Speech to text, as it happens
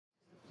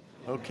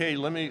Okay,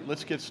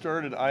 let's get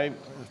started. I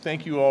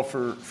thank you all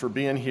for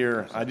being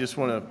here. I just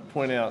want to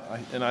point out,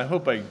 and I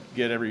hope I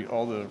get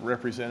all the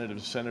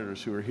representatives,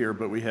 senators who are here,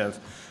 but we have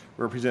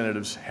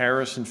Representatives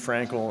Harris and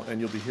Frankel,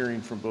 and you'll be hearing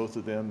from both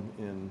of them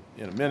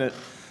in a minute.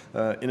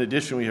 In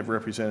addition, we have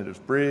Representatives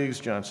Briggs,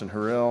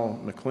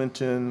 Johnson-Harrell,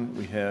 McClinton.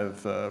 We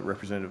have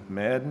Representative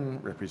Madden,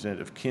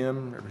 Representative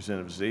Kim,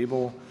 Representative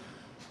Zabel.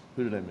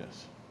 Who did I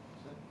miss?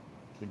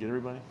 Did I get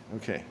everybody?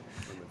 Okay.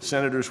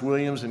 Senators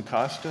Williams and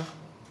Costa.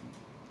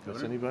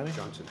 That's anybody?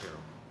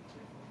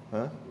 Johnson-Harrell.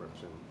 Huh?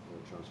 Representative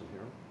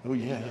Johnson-Harrell. Oh,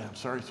 yeah.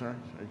 Sorry.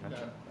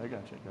 I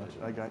got you.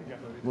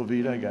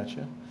 Movita, I got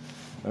you.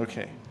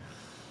 Okay.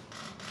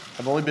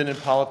 I've only been in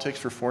politics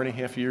for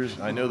 4.5 years.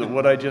 I know that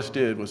what I just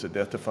did was a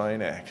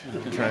death-defying act.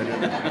 I'm trying to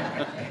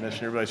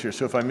mention everybody's here.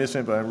 So if I miss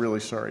anybody, I'm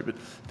really sorry. But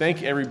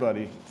thank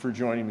everybody for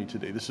joining me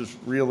today. This is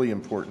really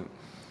important.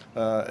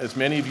 As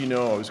many of you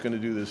know, I was going to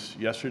do this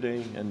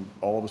yesterday, and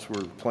all of us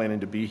were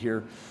planning to be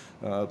here.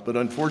 But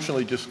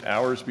unfortunately, just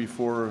hours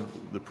before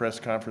the press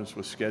conference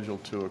was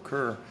scheduled to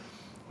occur,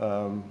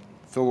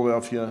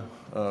 Philadelphia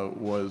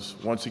was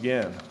once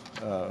again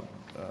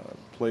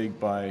plagued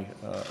by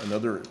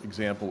another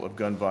example of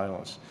gun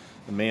violence.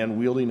 A man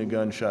wielding a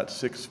gun shot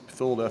 6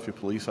 Philadelphia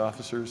police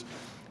officers.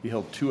 He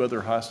held 2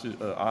 other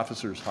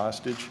officers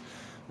hostage,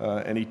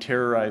 and he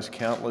terrorized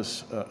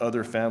countless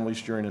other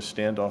families during a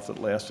standoff that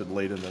lasted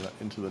late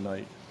into the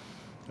night.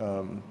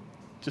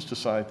 Just a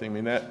side thing,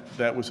 I mean,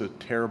 that was a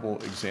terrible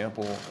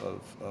example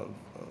of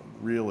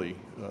really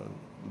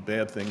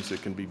bad things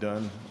that can be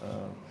done,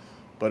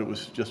 but it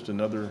was just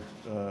another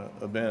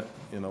event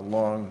in a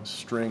long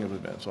string of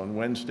events. On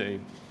Wednesday,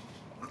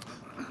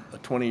 a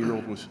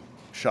 20-year-old was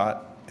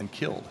shot and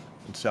killed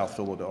in South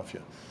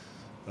Philadelphia.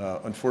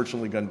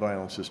 Unfortunately, gun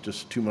violence is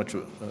just too much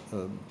of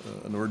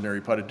an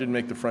ordinary part. It didn't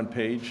make the front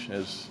page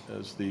as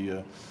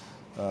the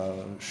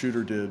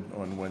shooter did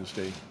on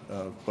Wednesday,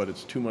 but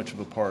it's too much of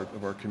a part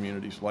of our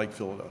communities like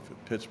Philadelphia,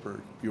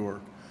 Pittsburgh,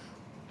 York,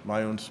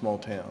 my own small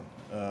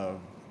town.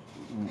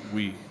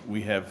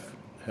 We have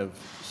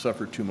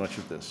suffered too much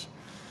of this.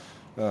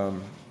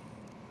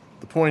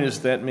 The point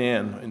is that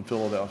man in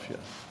Philadelphia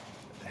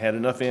had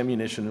enough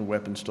ammunition and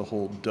weapons to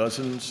hold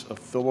dozens of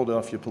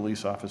Philadelphia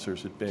police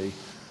officers at bay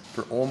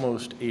for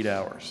almost 8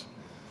 hours.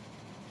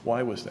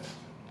 Why was that?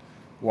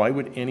 Why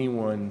would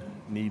anyone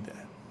need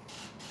that?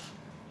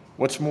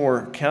 What's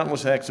more,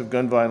 countless acts of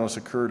gun violence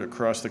occurred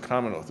across the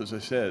Commonwealth. As I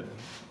said,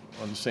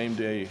 on the same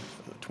day,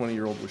 a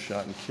 20-year-old was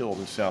shot and killed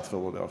in South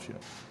Philadelphia.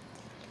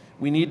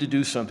 We need to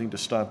do something to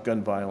stop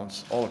gun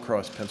violence all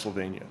across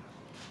Pennsylvania.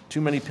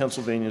 Too many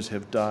Pennsylvanians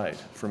have died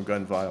from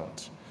gun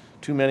violence.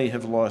 Too many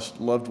have lost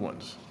loved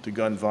ones to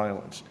gun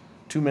violence.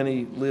 Too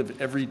many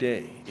live every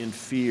day in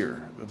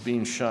fear of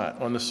being shot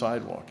on the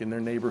sidewalk, in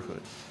their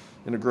neighborhood,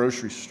 in a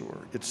grocery store,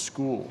 at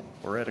school,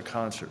 or at a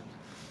concert.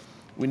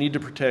 We need to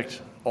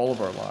protect all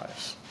of our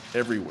lives,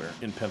 everywhere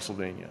in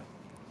Pennsylvania.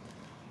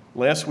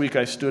 Last week,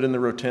 I stood in the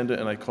rotunda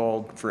and I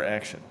called for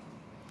action.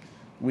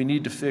 We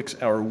need to fix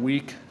our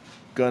weak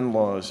gun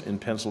laws in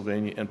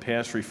Pennsylvania and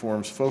pass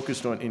reforms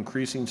focused on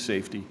increasing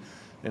safety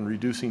and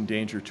reducing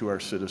danger to our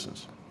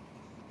citizens.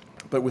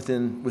 But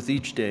with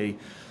each day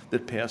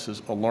that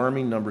passes,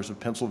 alarming numbers of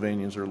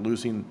Pennsylvanians are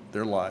losing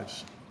their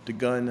lives to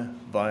gun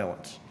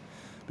violence,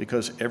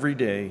 because every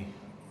day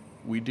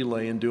we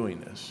delay in doing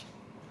this,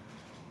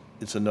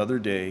 it's another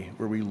day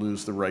where we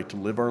lose the right to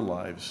live our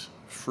lives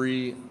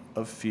free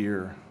of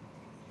fear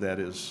that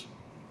is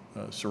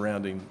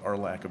surrounding our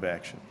lack of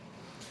action.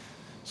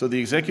 So the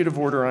executive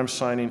order I'm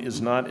signing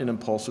is not an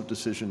impulsive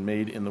decision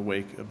made in the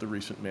wake of the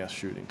recent mass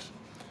shootings.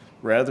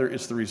 Rather,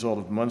 it's the result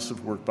of months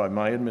of work by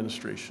my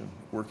administration,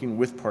 working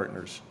with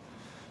partners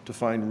to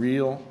find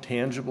real,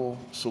 tangible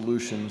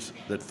solutions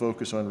that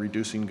focus on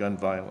reducing gun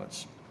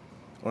violence,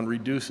 on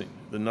reducing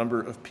the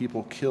number of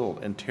people killed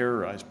and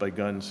terrorized by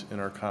guns in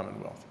our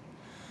Commonwealth.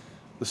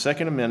 The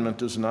Second Amendment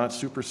does not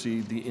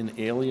supersede the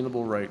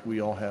inalienable right we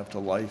all have to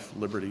life,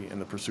 liberty,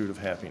 and the pursuit of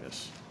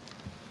happiness.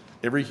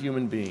 Every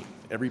human being,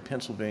 every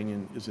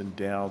Pennsylvanian is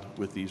endowed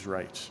with these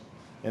rights,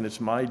 and it's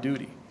my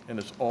duty, and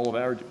it's all of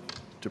our duty,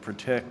 to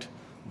protect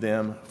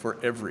them for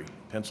every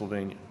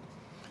Pennsylvanian.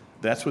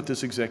 That's what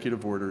this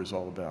executive order is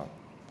all about.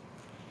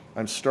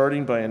 I'm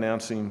starting by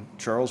announcing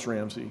Charles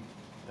Ramsey,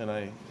 and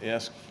I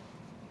ask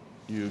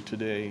you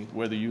today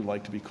whether you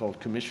like to be called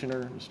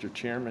Commissioner, Mr.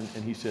 Chairman,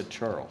 and he said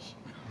Charles.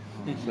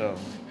 So,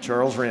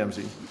 Charles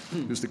Ramsey,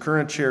 who's the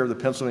current chair of the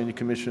Pennsylvania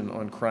Commission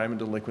on Crime and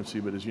Delinquency,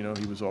 but as you know,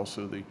 he was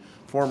also the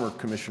former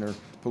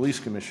police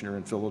commissioner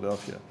in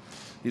Philadelphia.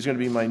 He's going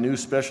to be my new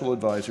special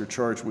advisor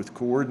charged with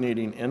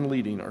coordinating and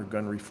leading our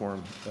gun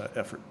reform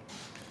effort.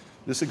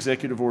 This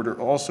executive order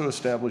also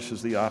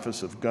establishes the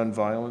Office of Gun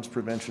Violence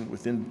Prevention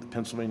within the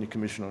Pennsylvania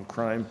Commission on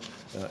Crime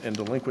and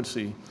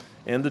Delinquency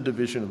and the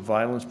Division of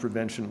Violence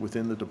Prevention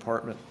within the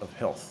Department of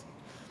Health.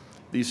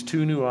 These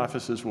 2 new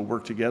offices will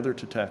work together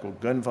to tackle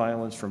gun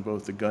violence from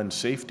both the gun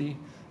safety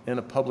and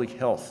a public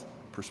health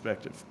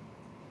perspective.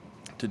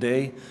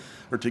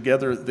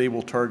 Together, they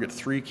will target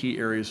 3 key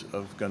areas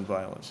of gun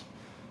violence: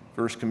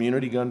 First,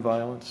 community gun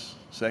violence.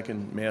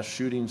 Second, mass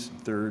shootings.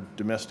 Third,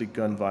 domestic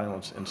gun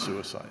violence and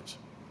suicides.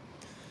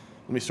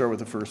 Let me start with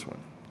the first one.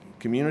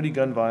 Community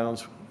gun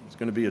violence is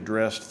going to be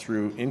addressed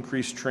through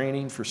increased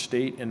training for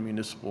state and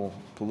municipal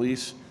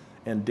police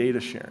and data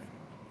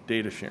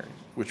sharing,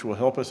 which will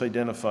help us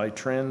identify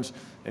trends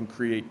and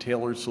create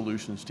tailored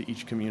solutions to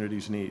each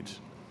community's needs.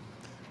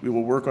 We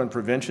will work on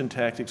prevention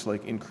tactics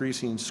like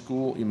increasing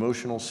school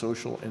emotional,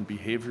 social, and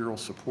behavioral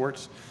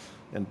supports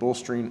and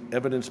bolstering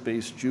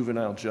evidence-based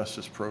juvenile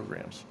justice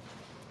programs.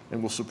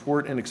 And will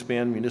support and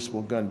expand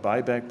municipal gun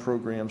buyback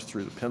programs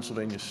through the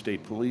Pennsylvania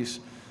State Police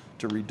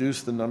to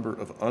reduce the number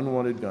of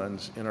unwanted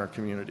guns in our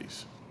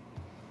communities.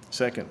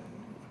 Second,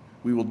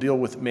 we will deal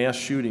with mass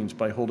shootings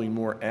by holding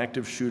more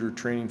active shooter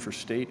training for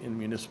state and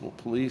municipal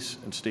police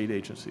and state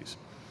agencies.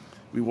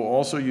 We will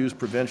also use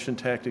prevention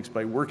tactics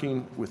by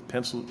working with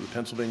the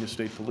Pennsylvania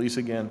State Police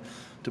again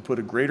to put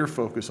a greater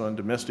focus on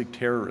domestic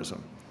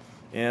terrorism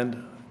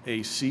and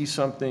a see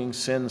something,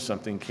 send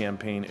something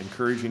campaign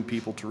encouraging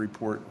people to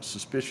report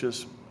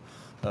suspicions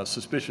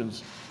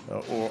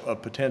or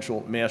of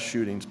potential mass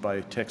shootings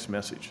by text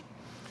message.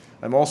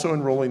 I'm also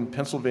enrolling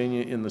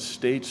Pennsylvania in the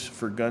States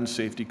for Gun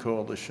Safety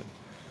Coalition,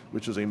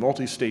 which is a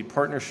multi-state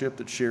partnership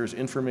that shares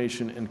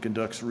information and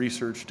conducts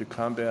research to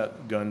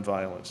combat gun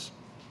violence.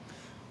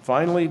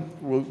 Finally,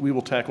 we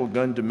will tackle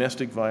gun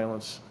domestic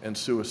violence and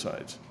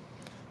suicides.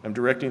 I'm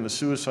directing the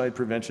Suicide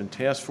Prevention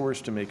Task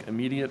Force to make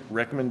immediate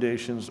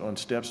recommendations on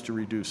steps to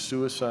reduce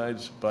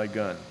suicides by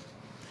gun.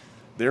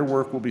 Their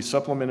work will be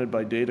supplemented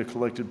by data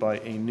collected by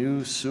a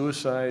new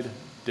suicide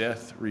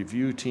death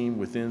review team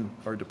within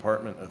our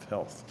Department of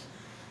Health.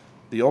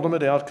 The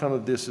ultimate outcome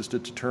of this is to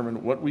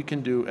determine what we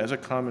can do as a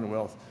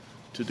Commonwealth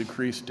to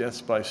decrease deaths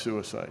by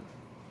suicide.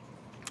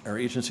 Our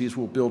agencies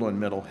will build on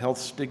mental health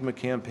stigma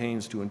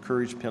campaigns to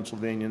encourage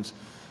Pennsylvanians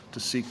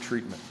to seek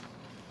treatment.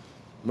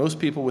 Most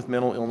people with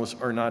mental illness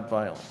are not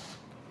violent,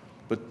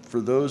 but for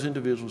those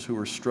individuals who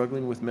are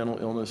struggling with mental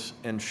illness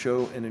and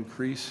show an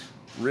increased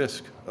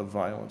risk of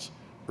violence,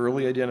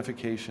 early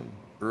identification,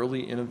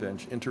 early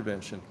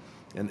intervention,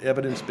 and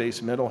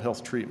evidence-based mental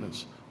health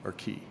treatments are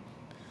key.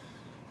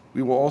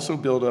 We will also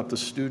build up the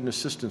Student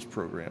Assistance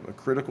Program, a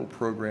critical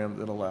program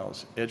that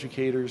allows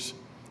educators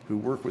who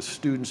work with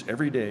students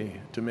every day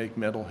to make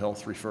mental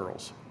health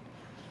referrals.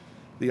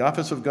 The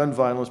Office of Gun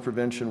Violence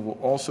Prevention will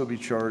also be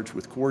charged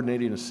with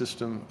coordinating a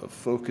system of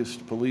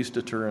focused police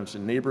deterrence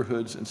in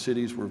neighborhoods and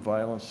cities where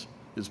violence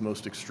is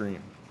most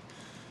extreme.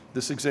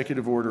 This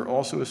executive order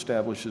also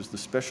establishes the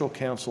Special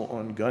Counsel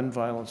on Gun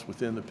Violence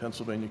within the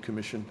Pennsylvania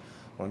Commission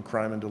on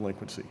Crime and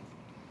Delinquency.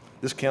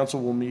 This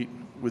council will meet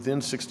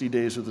within 60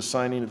 days of the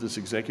signing of this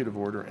executive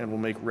order and will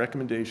make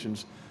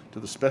recommendations to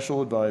the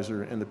special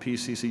advisor and the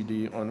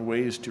PCCD on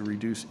ways to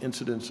reduce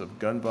incidents of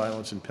gun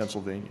violence in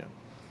Pennsylvania.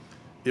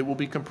 It will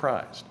be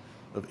comprised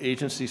of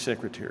agency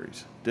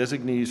secretaries,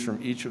 designees from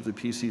each of the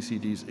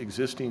PCCD's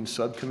existing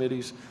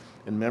subcommittees,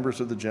 and members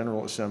of the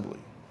General Assembly.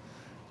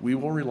 We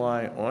will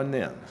rely on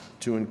them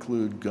to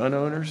include gun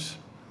owners,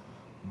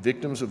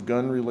 victims of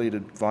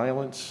gun-related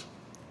violence,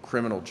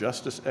 criminal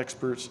justice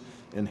experts,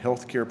 and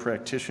healthcare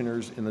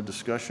practitioners in the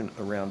discussion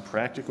around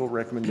practical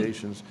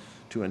recommendations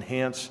to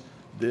enhance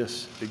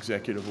this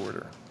executive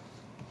order.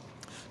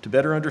 To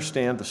better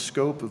understand the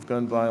scope of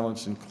gun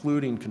violence,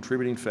 including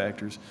contributing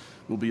factors,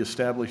 we'll be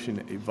establishing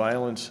a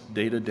violence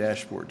data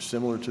dashboard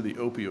similar to the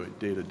opioid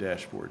data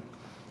dashboard.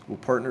 We'll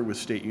partner with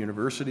state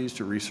universities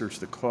to research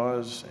the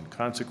cause and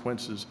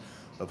consequences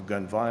of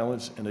gun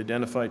violence and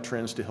identify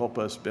trends to help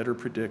us better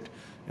predict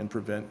and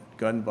prevent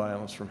gun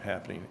violence from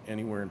happening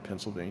anywhere in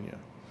Pennsylvania.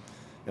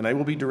 And I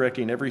will be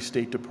directing every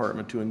state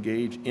department to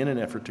engage in an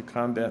effort to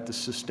combat the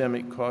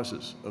systemic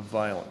causes of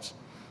violence,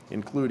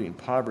 including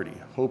poverty,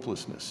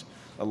 hopelessness,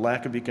 a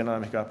lack of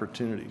economic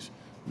opportunities,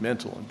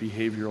 mental and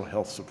behavioral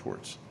health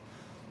supports.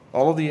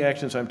 All of the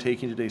actions I'm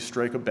taking today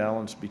strike a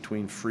balance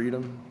between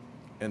freedom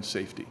and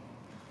safety.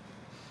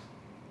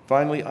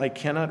 Finally, I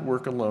cannot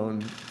work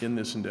alone in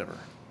this endeavor,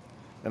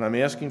 and I'm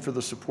asking for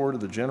the support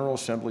of the General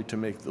Assembly to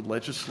make the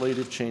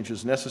legislative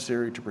changes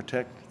necessary to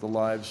protect the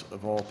lives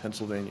of all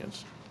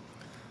Pennsylvanians.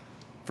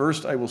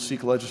 First, I will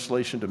seek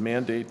legislation to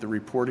mandate the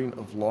reporting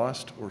of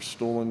lost or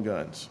stolen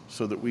guns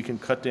so that we can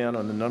cut down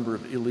on the number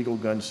of illegal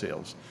gun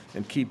sales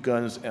and keep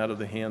guns out of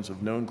the hands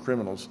of known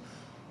criminals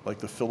like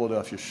the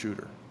Philadelphia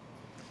shooter.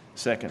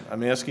 Second,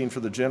 I'm asking for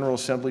the General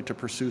Assembly to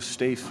pursue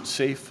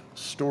safe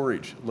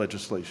storage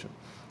legislation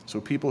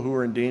so people who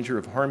are in danger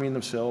of harming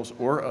themselves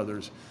or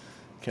others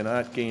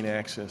cannot gain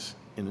access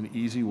in an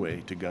easy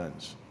way to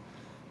guns.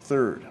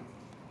 Third,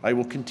 I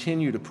will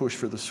continue to push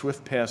for the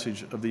swift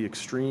passage of the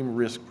Extreme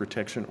Risk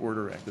Protection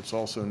Order Act, that's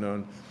also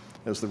known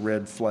as the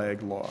Red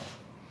Flag Law.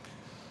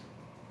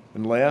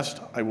 And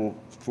last, I will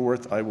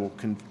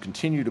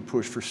continue to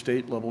push for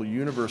state-level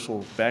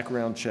universal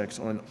background checks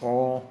on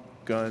all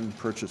gun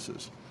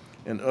purchases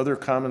and other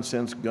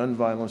common-sense gun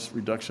violence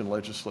reduction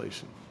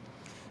legislation.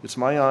 It's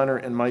my honor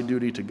and my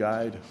duty to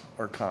guide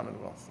our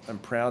Commonwealth. I'm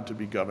proud to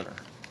be governor.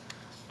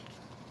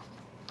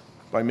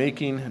 By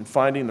making and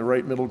finding the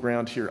right middle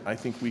ground here, I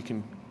think we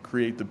can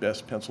create the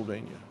best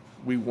Pennsylvania.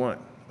 We want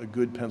a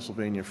good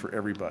Pennsylvania for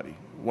everybody,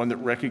 one that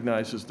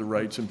recognizes the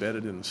rights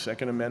embedded in the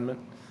Second Amendment,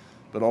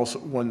 but also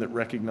one that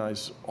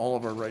recognizes all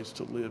of our rights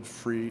to live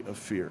free of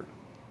fear.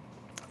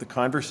 The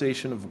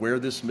conversation of where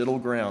this middle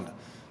ground,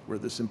 where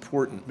this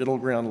important middle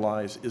ground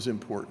lies, is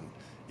important.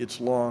 It's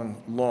long,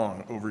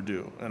 long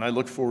overdue, and I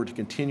look forward to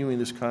continuing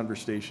this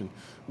conversation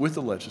with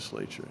the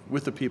legislature,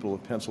 with the people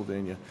of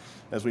Pennsylvania,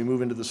 as we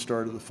move into the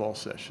start of the fall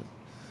session.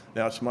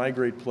 Now, it's my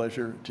great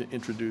pleasure to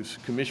introduce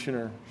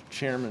Commissioner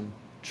Chairman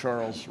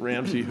Charles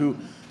Ramsey, who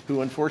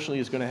unfortunately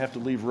is going to have to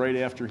leave right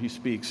after he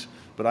speaks,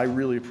 but I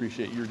really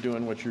appreciate your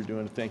doing what you're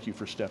doing. Thank you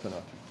for stepping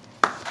up.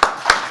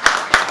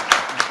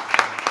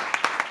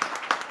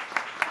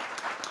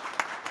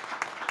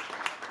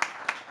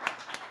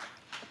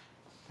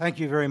 Thank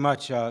you very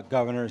much,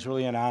 Governor. It's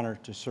really an honor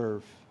to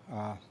serve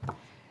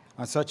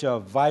on such a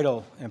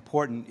vital,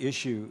 important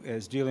issue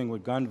as dealing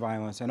with gun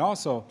violence. And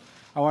also,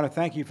 I want to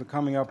thank you for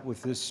coming up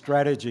with this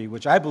strategy,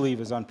 which I believe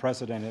is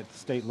unprecedented at the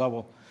state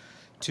level,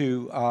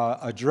 to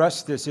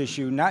address this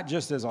issue, not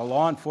just as a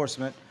law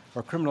enforcement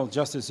or criminal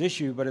justice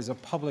issue, but as a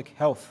public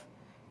health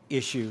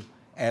issue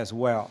as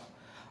well.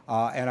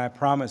 And I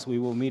promise we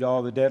will meet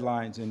all the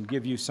deadlines and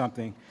give you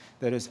something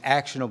that is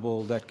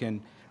actionable, that can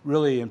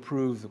really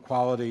improve the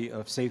quality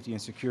of safety and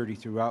security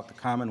throughout the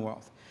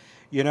Commonwealth.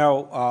 You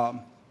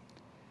know,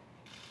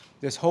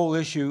 this whole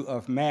issue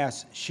of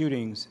mass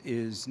shootings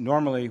is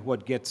normally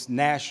what gets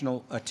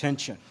national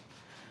attention,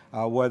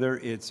 whether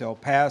it's El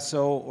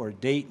Paso or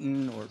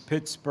Dayton or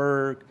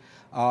Pittsburgh.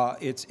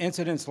 It's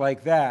incidents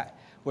like that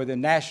where the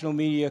national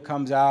media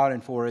comes out,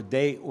 and for a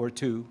day or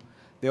two,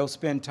 they'll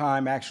spend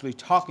time actually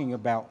talking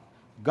about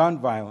gun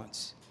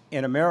violence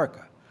in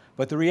America.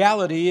 But the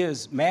reality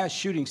is mass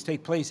shootings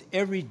take place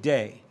every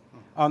day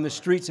on the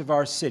streets of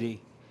our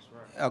city,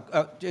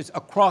 just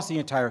across the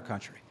entire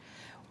country.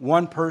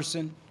 One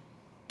person,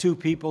 two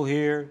people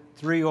here,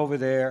 three over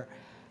there.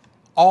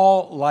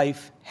 All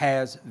life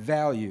has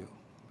value.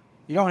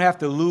 You don't have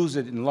to lose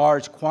it in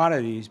large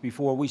quantities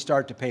before we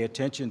start to pay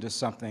attention to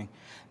something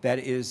that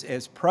is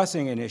as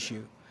pressing an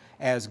issue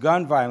as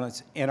gun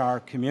violence in our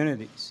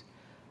communities.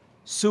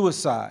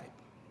 Suicide.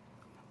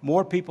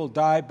 More people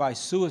die by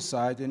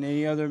suicide than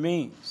any other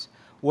means.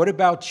 What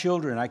about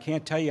children? I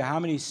can't tell you how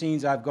many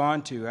scenes I've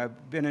gone to.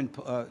 I've been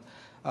an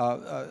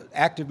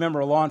active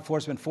member of law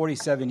enforcement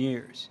 47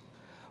 years,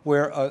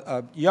 where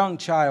a young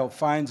child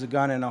finds a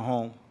gun in a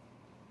home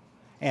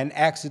and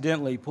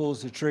accidentally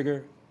pulls the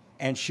trigger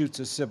and shoots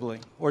a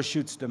sibling or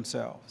shoots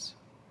themselves.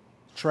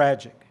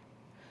 Tragic.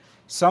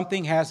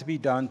 Something has to be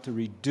done to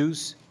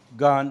reduce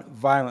gun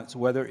violence,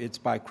 whether it's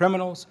by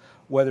criminals,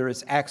 whether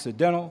it's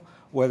accidental,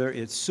 whether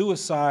it's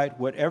suicide,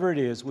 whatever it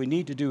is. We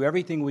need to do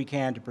everything we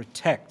can to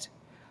protect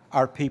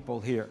our people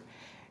here.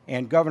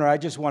 And Governor, I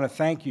just want to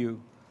thank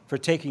you for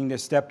taking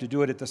this step to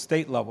do it at the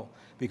state level,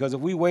 because if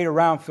we wait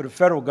around for the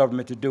federal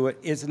government to do it,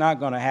 it's not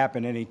going to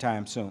happen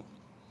anytime soon.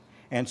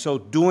 And so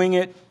doing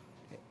it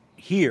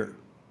here,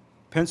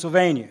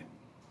 Pennsylvania,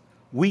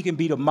 we can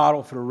be the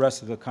model for the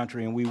rest of the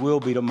country, and we will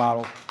be the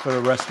model for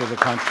the rest of the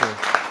country.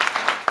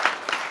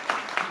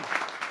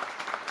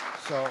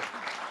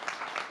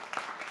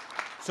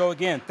 So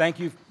again, thank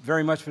you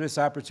very much for this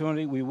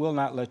opportunity. We will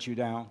not let you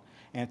down.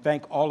 And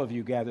thank all of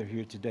you gathered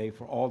here today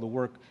for all the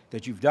work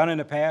that you've done in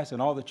the past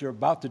and all that you're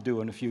about to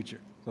do in the future.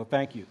 So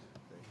thank you.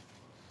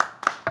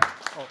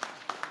 Oh.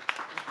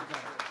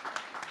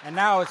 And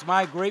now it's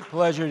my great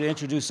pleasure to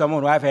introduce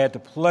someone who I've had the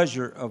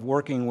pleasure of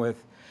working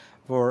with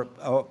for,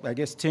 I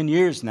guess, 10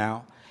 years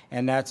now,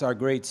 and that's our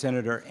great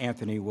Senator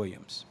Anthony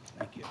Williams.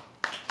 Thank you.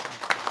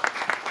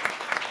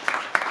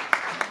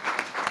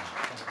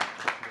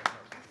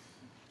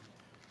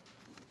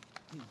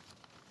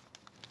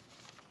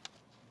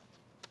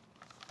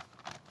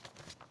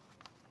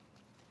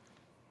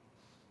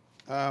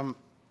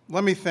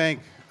 Let me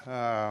thank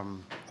a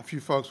few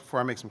folks before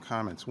I make some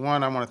comments.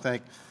 One, I want to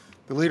thank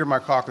the leader of my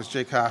caucus,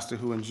 Jay Costa,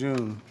 who in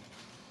June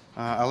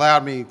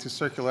allowed me to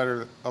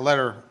circulate a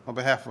letter on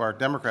behalf of our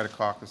Democratic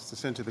caucus to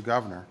send to the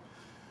governor,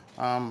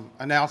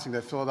 announcing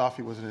that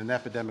Philadelphia was in an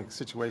epidemic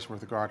situation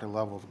with regard to the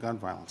level of gun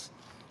violence.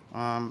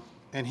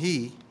 And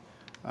he,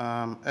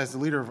 as the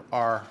leader of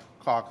our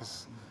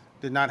caucus,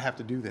 did not have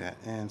to do that,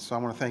 and so I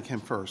want to thank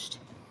him first.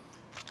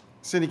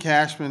 Cindy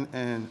Cashman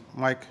and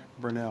Mike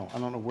Burnell, I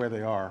don't know where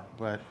they are,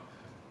 but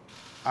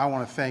I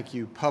want to thank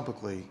you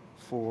publicly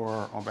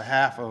for, on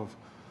behalf of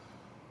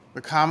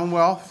the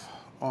Commonwealth,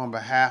 on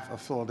behalf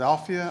of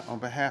Philadelphia, on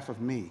behalf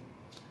of me,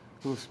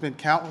 who have spent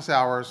countless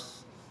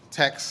hours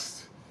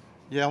text,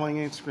 yelling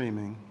and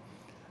screaming,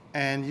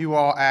 and you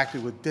all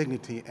acted with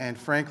dignity and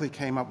frankly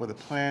came up with a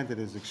plan that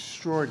is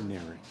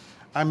extraordinary.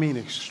 I mean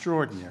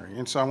extraordinary,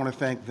 and so I want to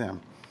thank them.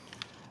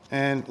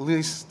 And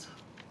last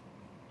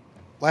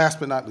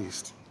but not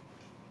least,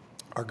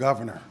 our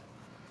governor.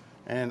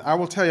 And I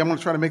will tell you, I'm going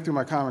to try to make through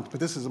my comments, but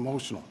this is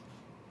emotional.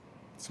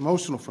 It's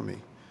emotional for me.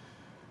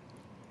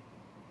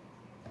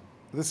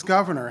 This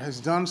governor has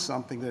done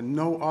something that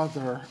no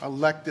other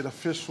elected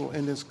official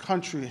in this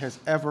country has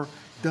ever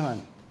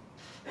done.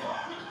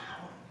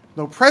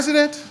 No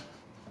president,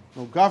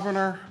 no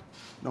governor,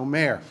 no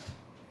mayor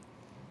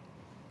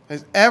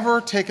has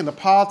ever taken the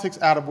politics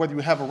out of whether you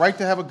have a right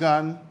to have a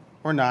gun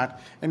or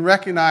not and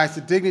recognized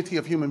the dignity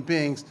of human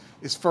beings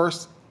is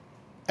first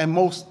and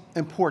most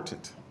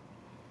important.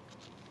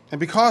 And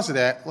because of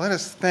that, let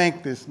us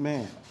thank this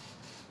man.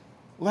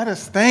 Let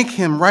us thank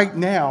him right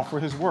now for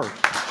his work.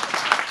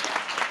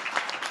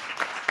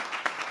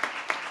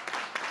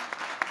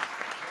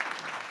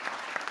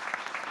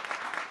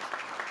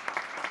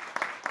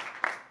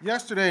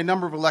 Yesterday, a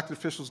number of elected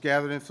officials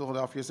gathered in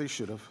Philadelphia, as they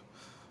should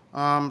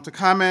have, to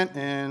comment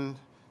and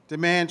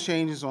demand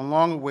changes on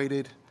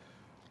long-awaited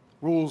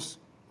rules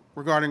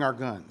regarding our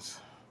guns.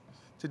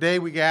 Today,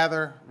 we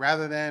gather,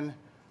 rather than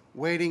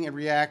waiting and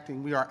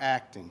reacting, we are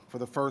acting for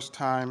the first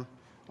time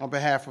on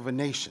behalf of a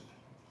nation,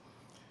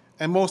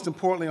 and most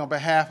importantly, on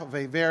behalf of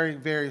a very,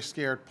 very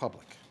scared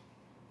public.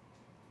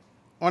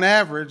 On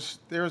average,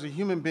 there is a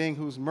human being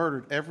who's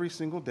murdered every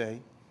single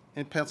day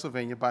in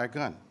Pennsylvania by a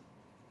gun.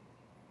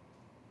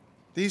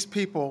 These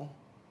people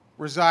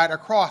reside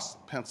across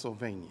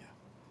Pennsylvania.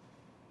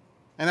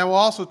 And I will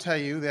also tell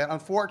you that,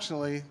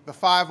 unfortunately, the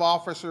 5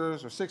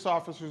 officers or 6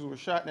 officers who were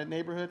shot in that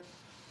neighborhood,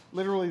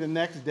 literally the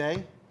next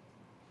day,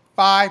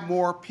 5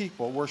 more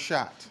people were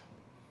shot.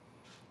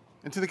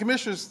 And to the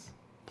commissioner's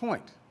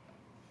point,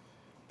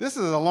 this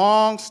is a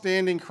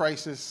long-standing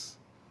crisis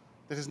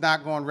that has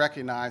not gone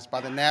recognized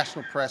by the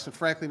national press, and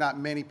frankly, not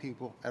many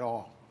people at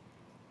all.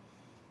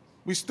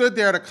 We stood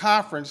there at a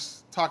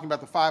conference talking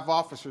about the 5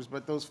 officers,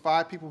 but those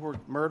 5 people who were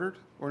murdered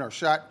or no,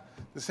 shot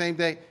the same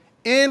day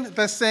in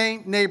the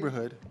same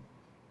neighborhood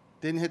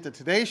didn't hit the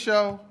Today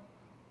Show,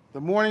 the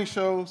morning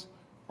shows,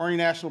 or any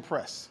national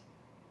press.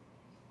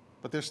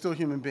 But they're still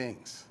human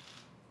beings.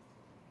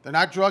 They're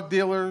not drug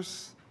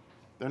dealers.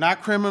 They're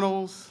not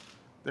criminals.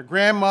 They're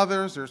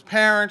grandmothers. There's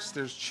parents.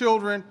 There's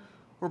children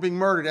who are being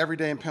murdered every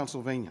day in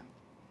Pennsylvania.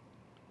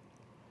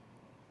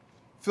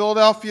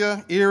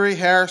 Philadelphia, Erie,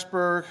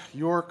 Harrisburg,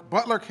 York,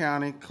 Butler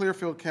County,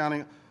 Clearfield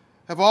County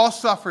have all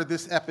suffered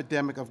this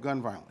epidemic of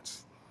gun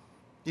violence,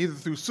 either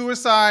through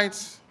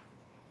suicides,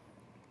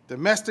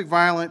 domestic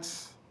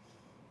violence,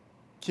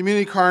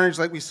 community carnage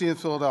like we see in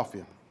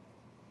Philadelphia.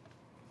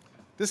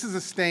 This is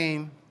a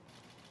stain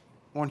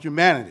on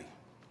humanity.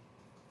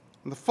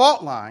 And the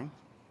fault line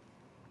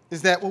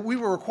is that what we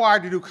were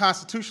required to do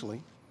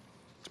constitutionally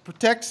to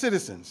protect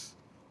citizens,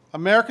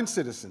 American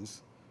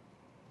citizens,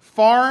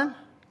 foreign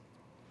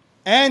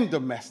and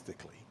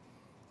domestically,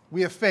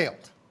 we have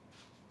failed.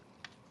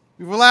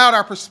 We've allowed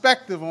our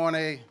perspective on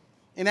an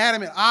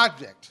inanimate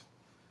object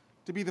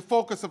to be the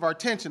focus of our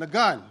attention, a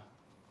gun,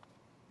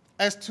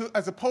 as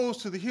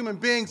opposed to the human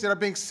beings that are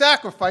being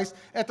sacrificed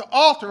at the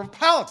altar of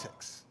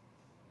politics.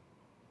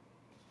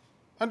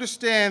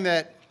 Understand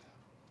that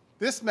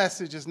this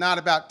message is not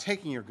about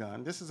taking your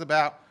gun. This is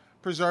about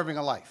preserving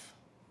a life.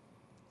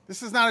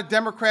 This is not a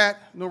Democrat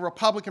nor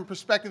Republican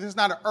perspective. This is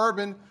not an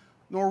urban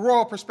nor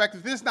rural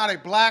perspective. This is not a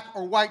black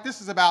or white.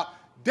 This is about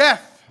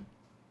death.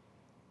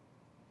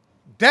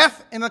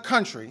 Death in a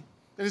country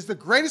that is the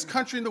greatest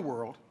country in the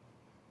world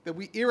that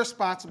we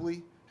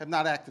irresponsibly have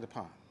not acted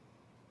upon.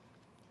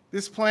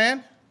 This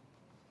plan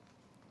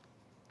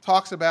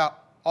talks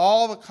about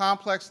all the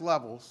complex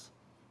levels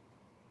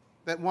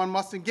that one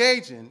must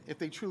engage in if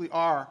they truly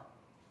are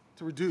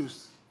to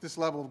reduce this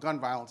level of gun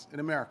violence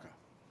in America.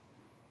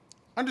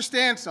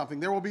 Understand something.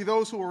 There will be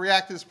those who will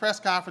react to this press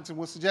conference and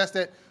will suggest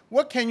that,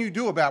 what can you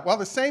do about it? Well,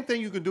 the same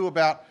thing you can do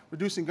about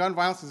reducing gun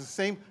violence is the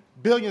same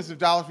billions of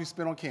dollars we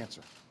spend on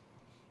cancer.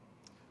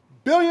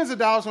 Billions of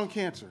dollars on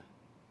cancer.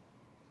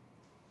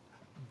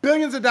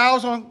 Billions of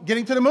dollars on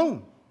getting to the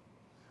moon.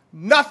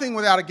 Nothing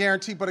without a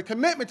guarantee but a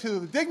commitment to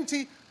the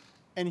dignity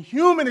and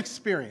human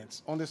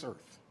experience on this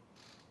earth.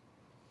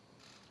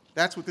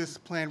 That's what this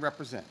plan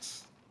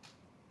represents.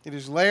 It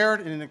is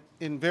layered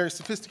in very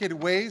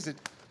sophisticated ways. It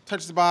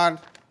touches upon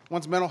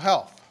one's mental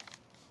health,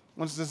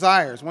 one's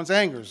desires, one's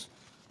angers,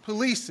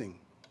 policing,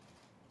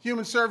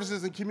 human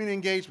services, and community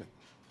engagement.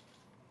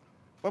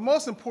 But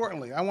most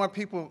importantly, I want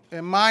people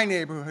in my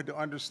neighborhood to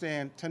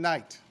understand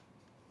tonight,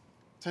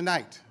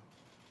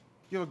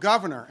 you have a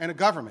governor and a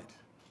government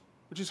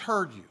which has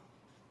heard you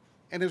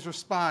and is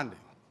responding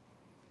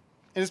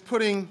and is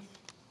putting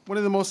one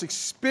of the most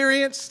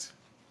experienced,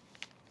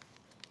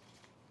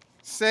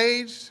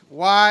 sage,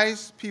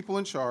 wise people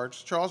in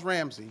charge, Charles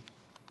Ramsey,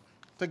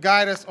 to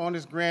guide us on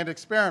this grand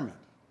experiment.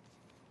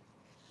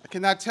 I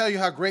cannot tell you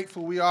how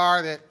grateful we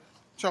are that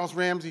Charles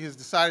Ramsey has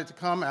decided to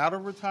come out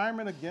of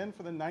retirement again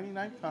for the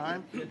 99th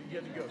time.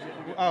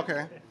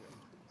 Okay.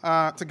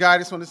 To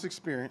guide us on this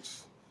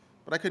experience.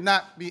 But I could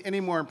not be any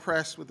more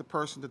impressed with the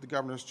person that the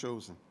governor has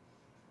chosen.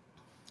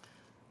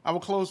 I will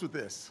close with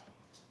this.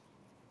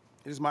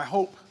 It is my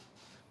hope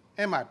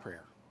and my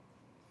prayer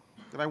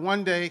that I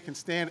one day can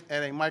stand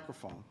at a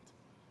microphone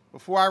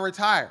before I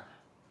retire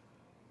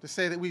to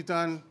say that we've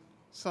done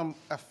some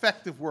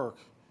effective work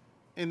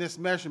in this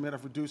measurement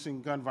of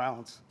reducing gun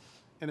violence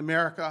in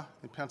America,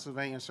 in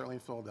Pennsylvania, and certainly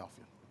in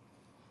Philadelphia.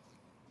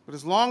 But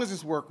as long as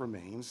this work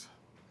remains,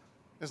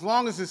 as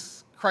long as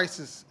this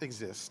crisis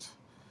exists,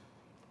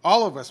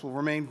 all of us will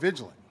remain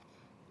vigilant.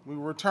 We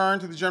will return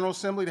to the General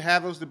Assembly to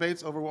have those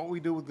debates over what we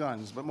do with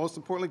guns. But most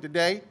importantly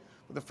today,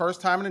 for the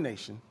first time in the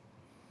nation,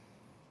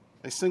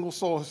 a single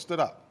soul has stood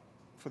up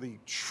for the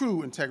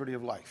true integrity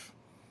of life.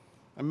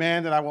 A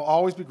man that I will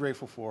always be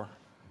grateful for,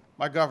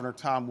 my governor,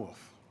 Tom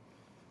Wolf.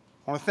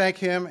 I want to thank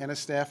him and his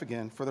staff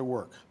again for their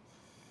work.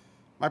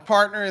 My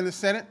partner in the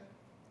Senate,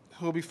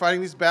 who will be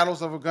fighting these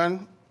battles over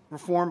gun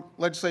reform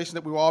legislation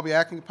that we will all be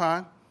acting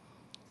upon,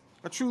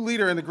 a true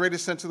leader in the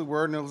greatest sense of the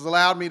word, and it has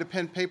allowed me to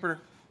pen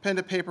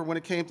to paper when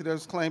it came to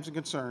those claims and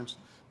concerns,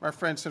 my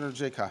friend Senator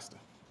Jay Costa.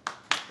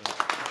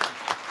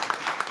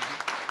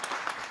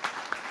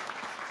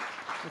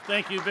 Well,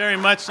 thank you very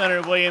much,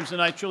 Senator Williams,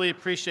 and I truly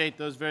appreciate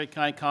those very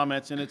kind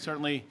comments, and it's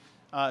certainly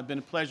been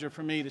a pleasure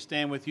for me to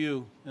stand with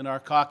you in our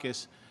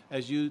caucus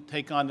as you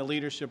take on the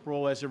leadership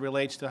role as it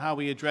relates to how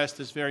we address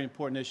this very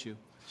important issue.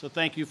 So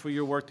thank you for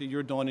your work that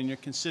you're doing and your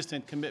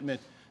consistent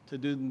commitment to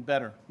doing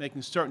better,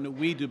 making certain that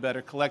we do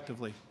better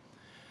collectively.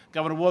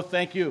 Governor Wolf,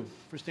 thank you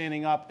for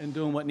standing up and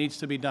doing what needs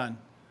to be done.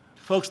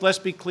 Folks, let's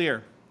be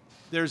clear.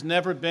 There's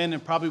never been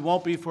and probably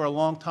won't be for a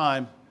long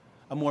time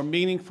a more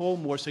meaningful,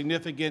 more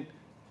significant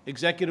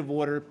executive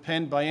order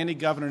penned by any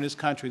governor in this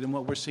country than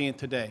what we're seeing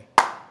today.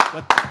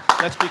 But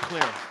let's be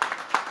clear.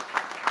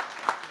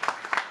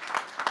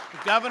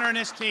 The governor and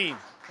his team,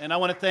 and I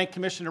want to thank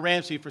Commissioner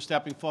Ramsey for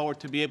stepping forward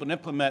to be able to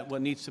implement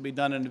what needs to be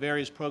done in the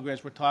various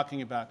programs we're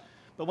talking about.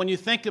 But when you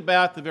think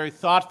about the very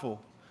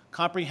thoughtful,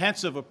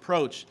 comprehensive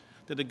approach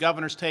that the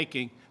governor's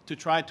taking to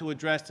try to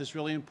address this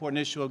really important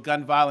issue of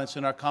gun violence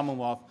in our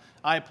Commonwealth,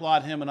 I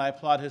applaud him and I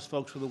applaud his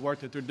folks for the work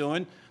that they're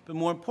doing. But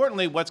more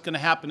importantly, what's going to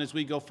happen as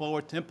we go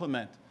forward to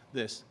implement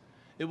this.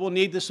 It will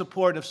need the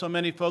support of so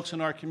many folks in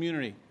our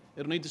community.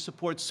 It'll need the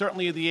support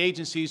certainly of the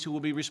agencies who will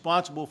be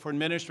responsible for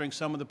administering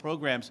some of the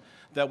programs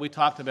that we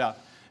talked about.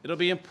 It'll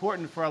be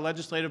important for our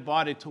legislative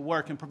body to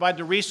work and provide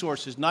the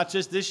resources, not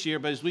just this year,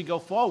 but as we go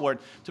forward,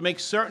 to make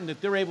certain that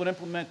they're able to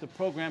implement the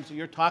programs that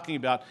you're talking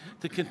about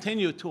to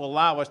continue to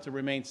allow us to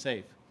remain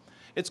safe.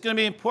 It's going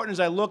to be important as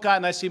I look out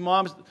and I see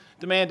Moms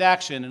Demand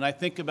Action and I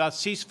think about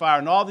ceasefire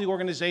and all the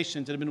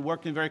organizations that have been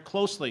working very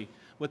closely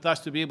with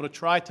us to be able to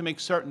try to make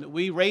certain that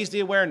we raise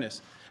the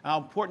awareness how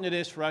important it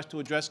is for us to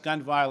address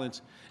gun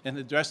violence and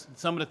address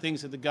some of the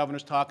things that the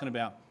governor's talking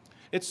about.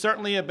 It's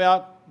certainly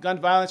about gun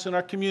violence in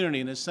our community,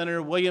 and as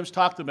Senator Williams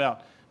talked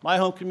about, my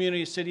home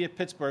community, the city of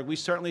Pittsburgh, we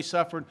certainly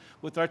suffered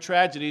with our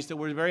tragedies that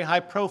were very high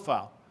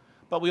profile.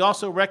 But we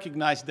also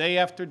recognize day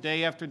after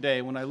day after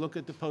day, when I look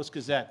at the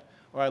Post-Gazette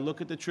or I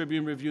look at the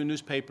Tribune Review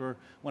newspaper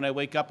when I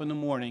wake up in the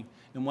morning,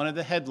 and one of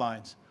the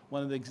headlines,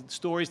 one of the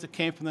stories that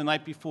came from the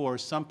night before,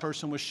 some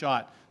person was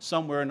shot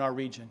somewhere in our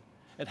region.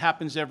 It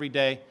happens every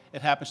day.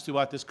 It happens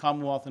throughout this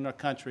Commonwealth and our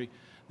country.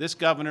 This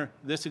governor,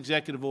 this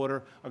executive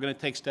order are going to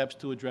take steps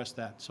to address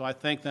that. So I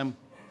thank them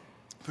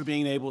for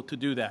being able to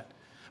do that.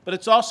 But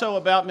it's also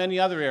about many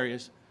other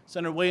areas.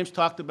 Senator Williams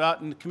talked about,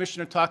 and the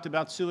Commissioner talked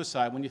about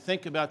suicide. When you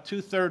think about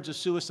 2/3 of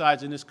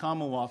suicides in this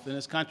Commonwealth, in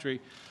this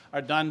country,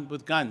 are done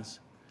with guns.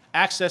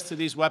 Access to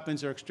these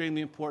weapons are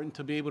extremely important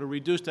to be able to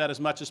reduce that as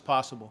much as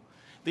possible.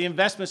 The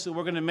investments that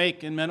we're going to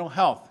make in mental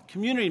health,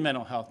 community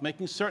mental health,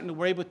 making certain that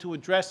we're able to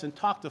address and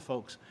talk to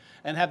folks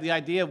and have the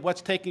idea of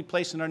what's taking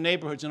place in our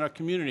neighborhoods, in our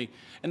community,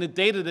 and the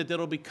data that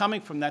will be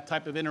coming from that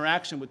type of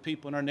interaction with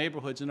people in our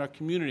neighborhoods, in our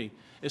community,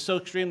 is so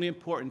extremely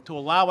important to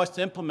allow us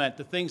to implement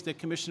the things that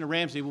Commissioner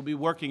Ramsey will be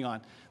working on.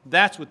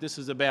 That's what this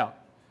is about.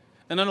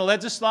 And on the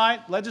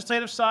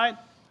legislative side,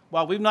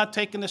 while we've not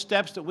taken the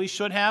steps that we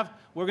should have,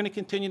 we're going to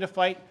continue to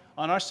fight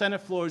on our Senate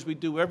floor as we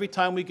do every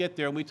time we get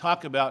there, and we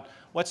talk about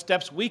what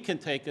steps we can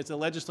take as a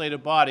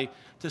legislative body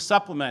to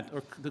supplement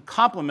or to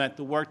complement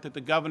the work that the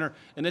governor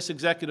and this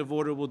executive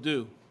order will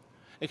do.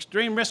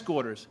 Extreme risk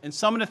orders, and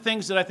some of the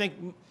things that I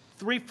think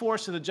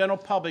 3/4 of the general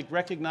public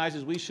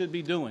recognizes we should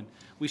be doing.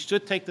 We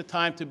should take the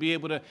time to be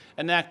able to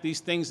enact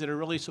these things that are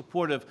really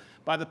supportive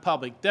by the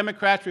public.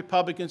 Democrats,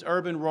 Republicans,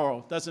 urban,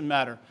 rural, doesn't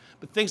matter.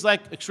 But things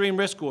like extreme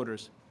risk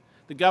orders.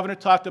 The governor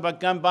talked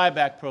about gun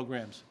buyback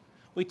programs.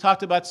 We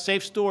talked about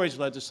safe storage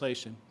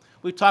legislation.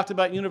 We talked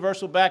about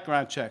universal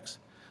background checks.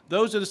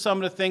 Those are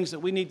some of the things that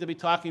we need to be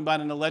talking about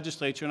in the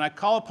legislature, and I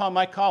call upon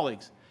my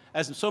colleagues,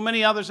 as so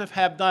many others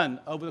have done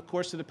over the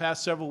course of the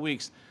past several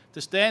weeks, to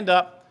stand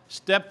up,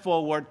 step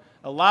forward,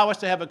 allow us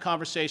to have a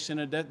conversation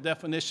and a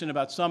definition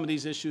about some of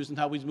these issues and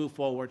how we move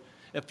forward.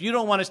 If you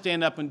don't want to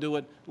stand up and do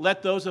it,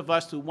 let those of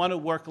us who want to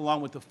work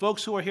along with the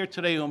folks who are here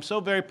today, who I'm so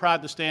very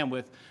proud to stand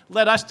with,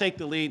 let us take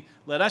the lead.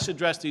 Let us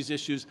address these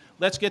issues.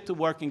 Let's get to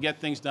work and get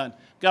things done.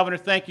 Governor,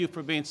 thank you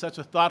for being such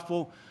a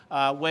thoughtful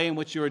way in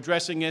which you're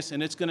addressing this,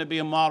 and it's going to be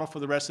a model for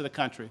the rest of the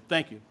country.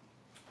 Thank you.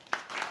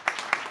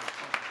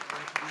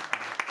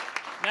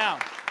 Now,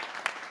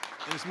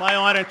 it is my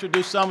honor to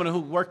introduce someone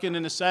who's working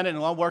in the Senate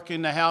and working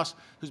in the House,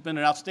 who's been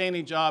an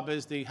outstanding job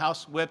as the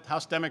House Whip,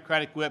 House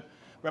Democratic Whip,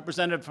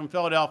 Representative from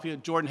Philadelphia,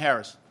 Jordan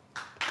Harris.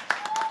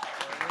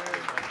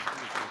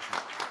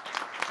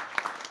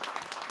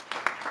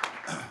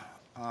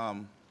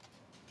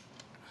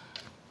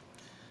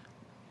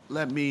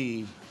 Let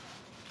me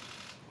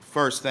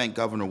first thank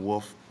Governor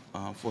Wolf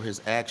for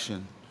his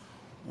action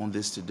on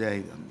this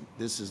today.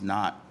 This is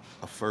not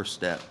a first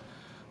step.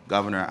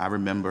 Governor, I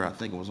remember, I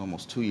think it was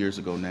almost 2 years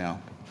ago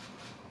now,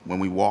 when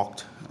we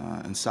walked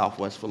in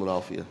Southwest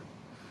Philadelphia,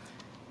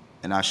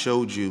 and I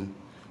showed you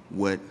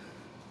what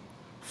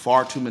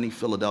far too many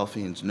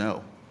Philadelphians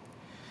know,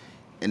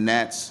 and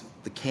that's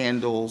the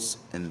candles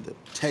and the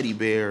teddy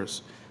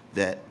bears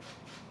that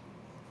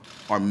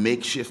are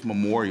makeshift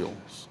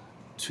memorials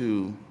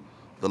to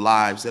the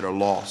lives that are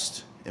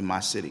lost in my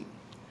city.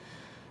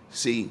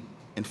 See,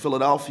 in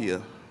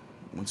Philadelphia,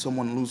 when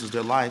someone loses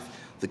their life,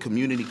 the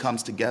community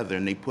comes together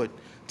and they put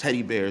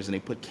teddy bears and they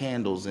put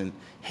candles and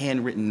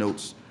handwritten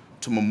notes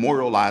to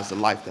memorialize the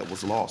life that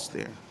was lost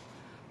there.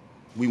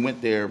 We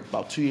went there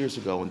about 2 years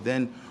ago, and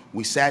then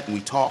we sat and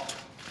we talked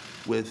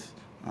with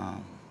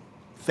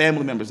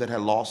family members that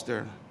had lost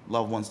their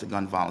loved ones to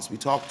gun violence. We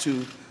talked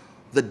to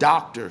the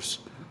doctors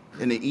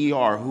in the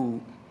ER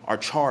who are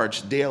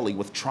charged daily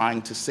with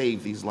trying to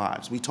save these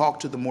lives. We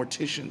talked to the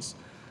morticians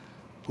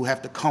who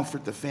have to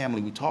comfort the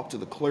family. We talked to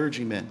the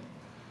clergymen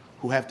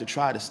who have to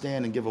try to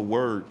stand and give a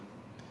word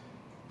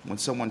when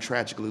someone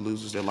tragically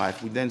loses their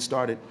life. We then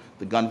started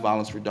the Gun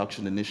Violence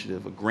Reduction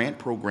Initiative, a grant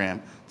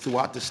program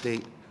throughout the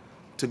state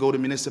to go to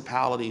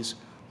municipalities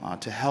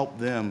to help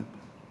them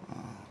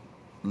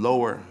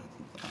lower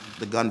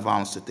the gun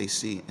violence that they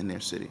see in their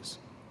cities.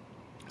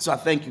 So I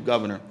thank you,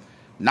 Governor,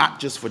 not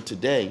just for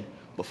today,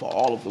 but for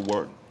all of the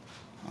work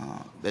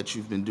that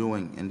you've been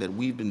doing and that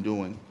we've been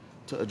doing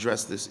to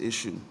address this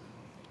issue.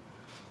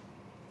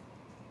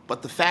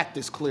 But the fact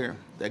is clear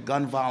that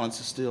gun violence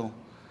is still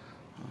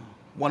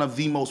one of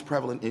the most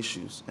prevalent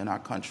issues in our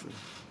country.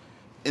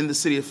 In the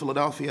city of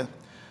Philadelphia,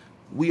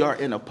 we are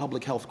in a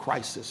public health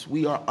crisis.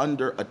 We are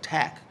under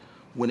attack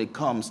when it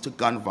comes to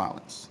gun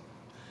violence.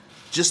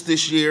 Just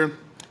this year,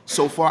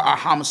 so far, our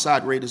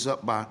homicide rate is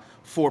up by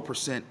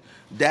 4%.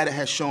 Data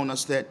has shown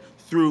us that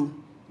through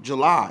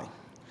July,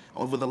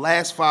 over the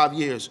last 5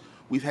 years,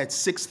 we've had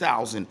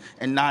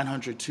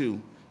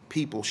 6,902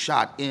 people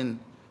shot in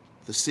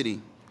the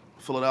city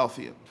of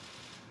Philadelphia.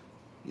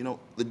 You know,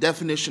 the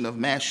definition of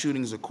mass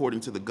shootings according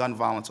to the Gun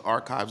Violence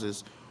Archives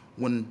is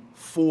when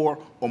 4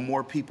 or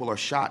more people are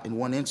shot in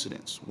one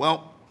incident.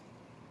 Well,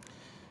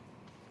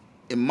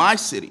 in my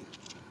city,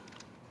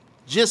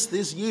 just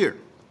this year,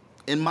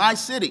 in my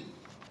city,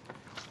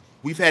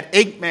 we've had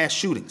 8 mass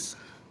shootings.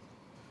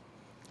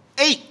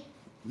 8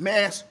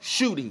 mass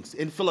shootings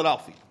in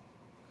Philadelphia.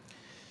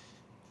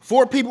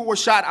 4 people were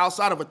shot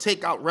outside of a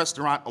takeout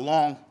restaurant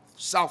along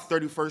South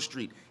 31st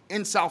Street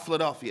in South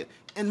Philadelphia.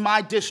 In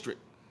my district,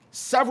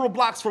 several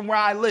blocks from where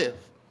I live,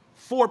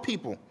 4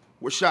 people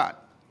were shot.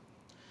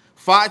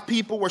 5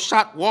 people were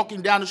shot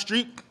walking down the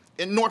street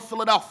in North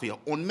Philadelphia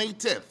on May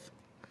 10th.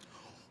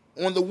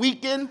 On a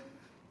weekend,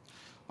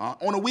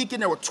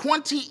 there were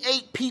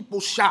 28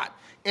 people shot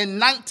in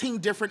 19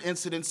 different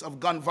incidents of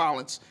gun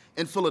violence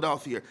in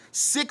Philadelphia.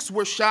 6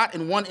 were shot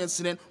in one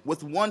incident,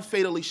 with 1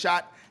 fatally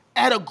shot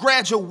at a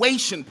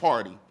graduation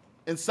party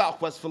in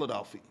Southwest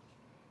Philadelphia.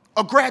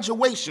 A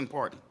graduation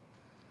party.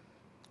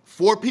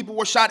 4 people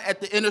were shot at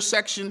the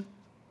intersection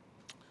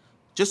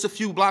just a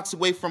few blocks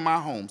away from my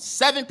home.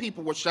 7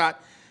 people were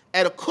shot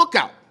at a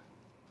cookout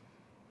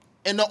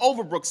in the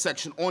Overbrook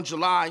section on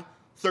July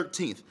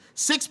 13th.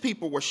 6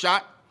 people were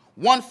shot,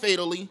 1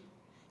 fatally,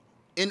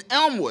 in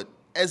Elmwood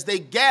as they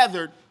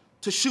gathered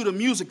to shoot a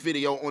music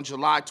video on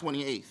July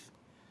 28th.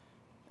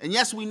 And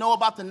yes, we know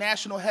about the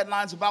national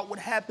headlines about what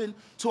happened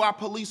to our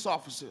police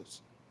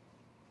officers.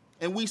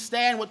 And we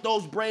stand with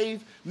those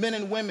brave men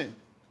and women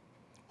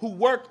who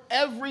work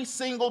every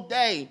single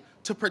day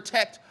to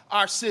protect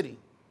our city.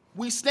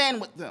 We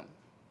stand with them.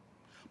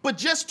 But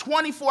just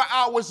 24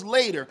 hours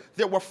later,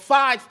 there were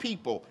 5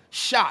 people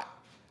shot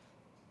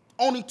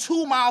only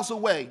 2 miles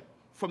away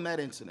from that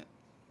incident.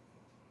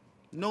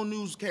 No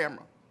news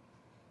camera,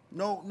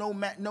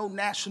 no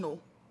national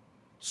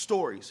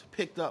stories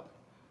picked up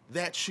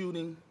that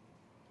shooting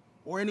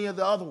or any of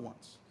the other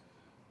ones.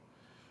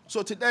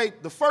 So today,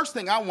 the first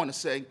thing I want to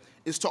say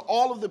is to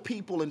all of the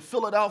people in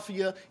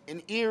Philadelphia,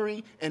 in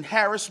Erie, in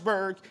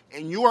Harrisburg,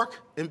 in York,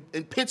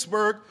 in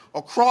Pittsburgh,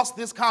 across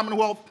this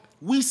Commonwealth,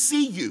 we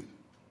see you.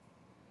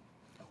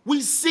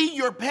 We see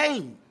your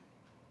pain.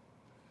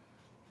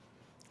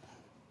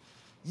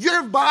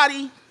 Your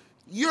body,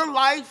 your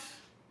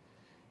life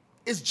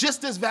is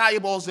just as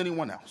valuable as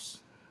anyone else.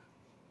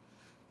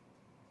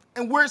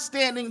 And we're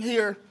standing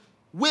here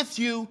with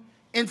you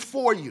and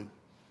for you.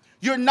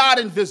 You're not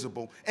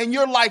invisible, and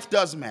your life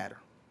does matter.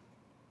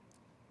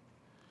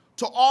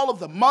 To all of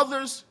the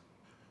mothers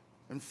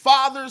and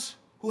fathers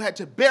who had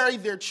to bury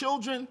their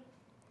children,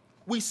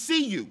 we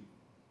see you.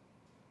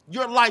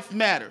 Your life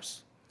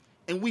matters,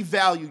 and we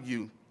value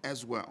you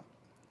as well.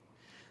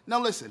 Now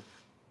listen,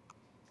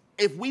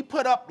 if we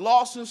put up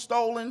lost and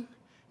stolen,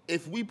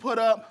 if we put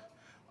up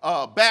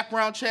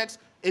background checks,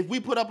 if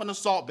we put up an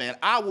assault ban,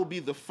 I will be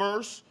the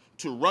first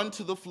to run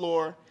to the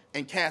floor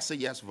and cast a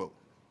yes vote.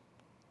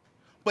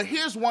 But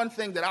here's one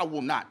thing that I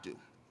will not do.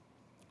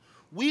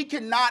 We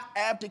cannot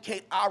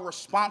abdicate our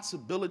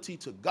responsibility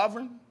to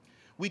govern.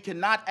 We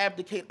cannot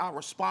abdicate our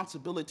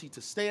responsibility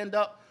to stand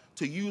up,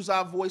 to use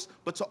our voice,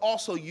 but to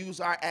also use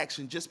our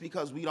action just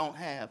because we don't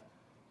have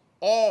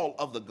all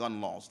of the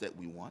gun laws that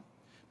we want,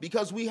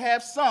 because we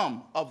have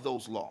some of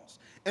those laws.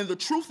 And the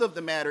truth of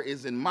the matter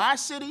is, in my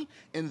city,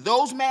 in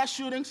those mass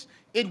shootings,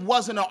 it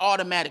wasn't an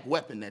automatic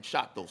weapon that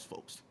shot those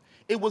folks.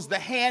 It was the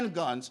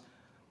handguns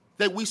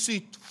that we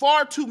see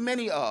far too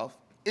many of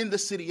in the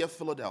city of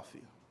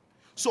Philadelphia.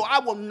 So I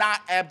will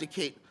not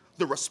abdicate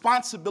the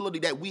responsibility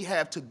that we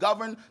have to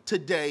govern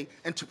today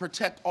and to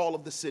protect all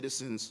of the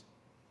citizens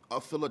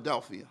of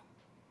Philadelphia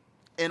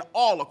and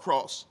all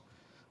across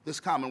this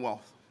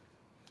Commonwealth.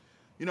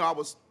 You know, I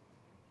was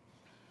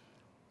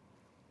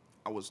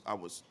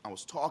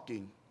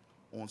talking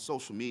on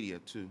social media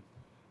to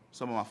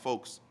some of my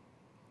folks,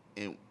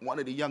 and one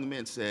of the young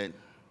men said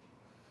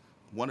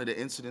one of the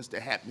incidents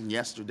that happened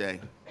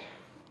yesterday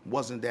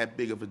wasn't that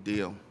big of a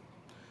deal.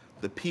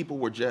 The people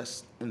were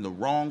just in the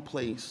wrong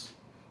place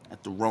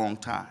at the wrong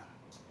time.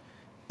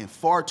 And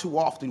far too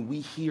often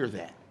we hear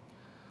that.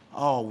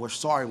 Oh, we're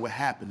sorry what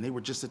happened. They were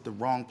just at the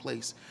wrong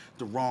place,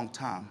 the wrong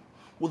time.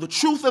 Well, the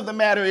truth of the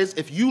matter is,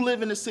 if you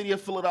live in the city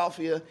of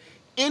Philadelphia,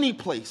 any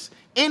place,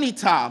 any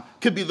time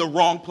could be the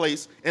wrong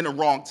place and the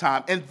wrong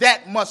time, and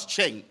that must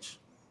change.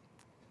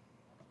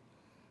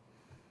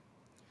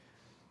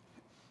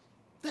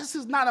 This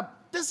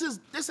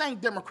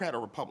ain't Democrat or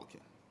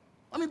Republican.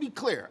 Let me be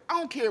clear. I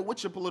don't care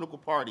what your political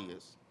party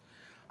is.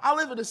 I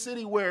live in a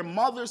city where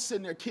mothers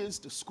send their kids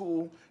to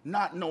school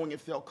not knowing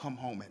if they'll come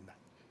home at night.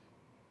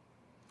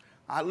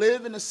 I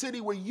live in a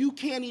city where you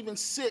can't even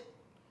sit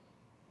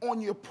on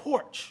your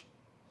porch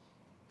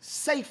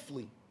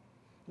safely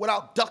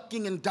without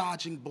ducking and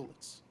dodging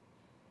bullets.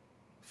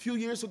 A few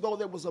years ago,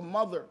 there was a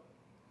mother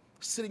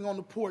sitting on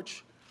the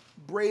porch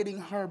braiding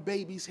her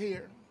baby's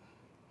hair.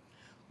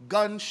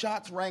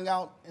 Gunshots rang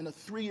out, and a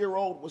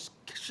 3-year-old was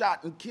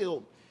shot and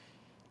killed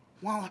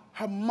while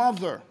her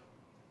mother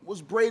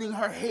was braiding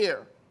her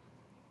hair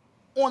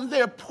on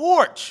their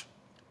porch.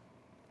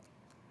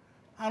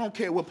 I don't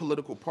care what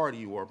political party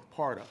you are a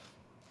part of.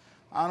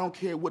 I don't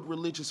care what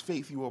religious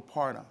faith you are a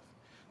part of.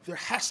 There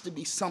has to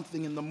be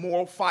something in the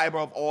moral fiber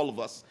of all of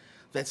us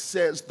that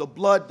says the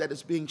blood that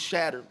is being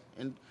shattered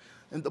and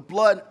the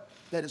blood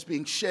that is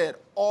being shed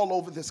all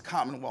over this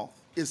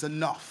Commonwealth is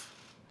enough.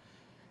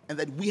 And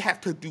that we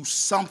have to do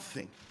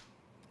something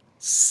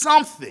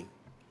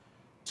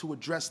to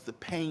address the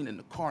pain and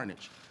the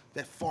carnage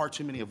that far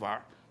too many of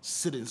our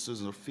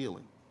citizens are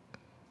feeling.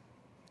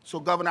 So,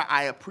 Governor,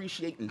 I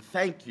appreciate and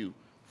thank you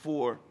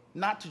for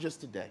not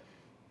just today,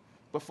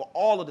 but for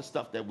all of the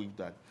stuff that we've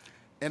done.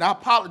 And I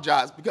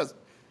apologize because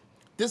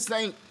this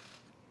ain't,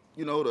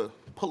 you know, the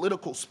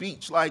political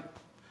speech. Like,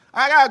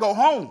 I gotta go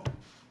home.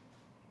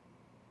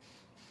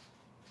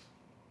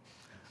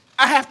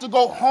 I have to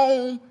go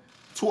home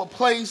to a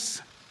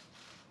place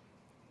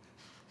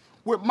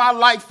where my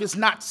life is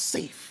not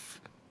safe.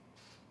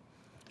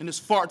 And there's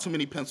far too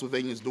many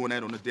Pennsylvanians doing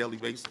that on a daily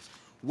basis.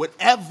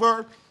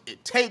 Whatever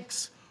it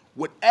takes,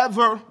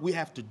 whatever we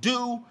have to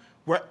do,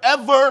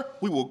 wherever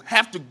we will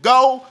have to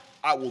go,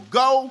 I will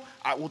go.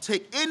 I will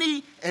take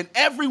any and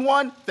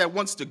everyone that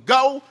wants to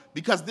go,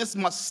 because this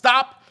must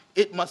stop.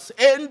 It must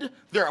end.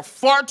 There are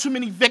far too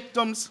many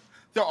victims.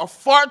 There are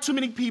far too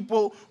many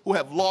people who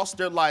have lost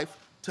their life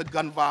to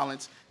gun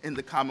violence in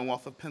the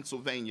Commonwealth of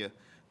Pennsylvania.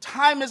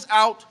 Time is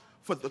out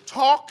for the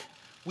talk.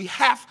 We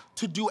have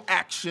to do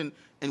action,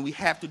 and we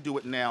have to do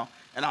it now.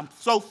 And I'm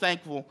so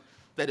thankful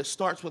that it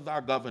starts with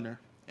our governor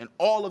and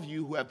all of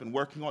you who have been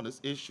working on this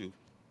issue.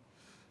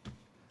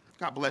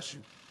 God bless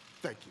you.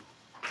 Thank you.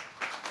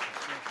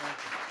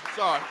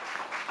 Sorry.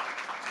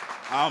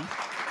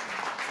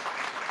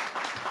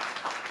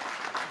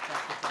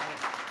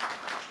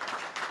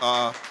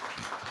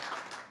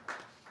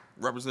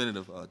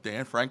 Representative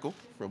Dan Frankel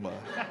from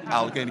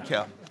Allegheny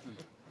County.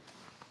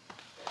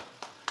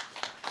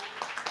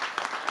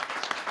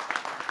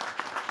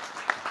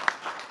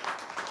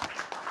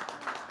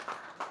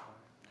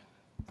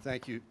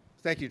 Thank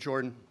you,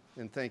 Jordan,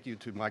 and thank you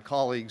to my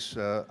colleagues.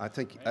 I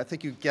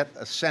think you get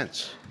a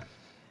sense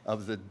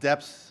of the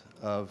depth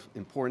of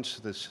importance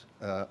to this,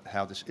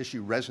 how this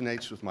issue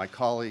resonates with my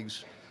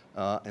colleagues,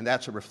 and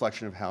that's a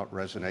reflection of how it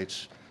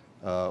resonates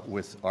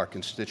with our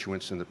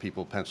constituents and the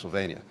people of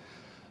Pennsylvania.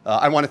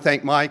 I want to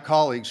thank my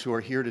colleagues who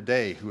are here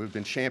today, who have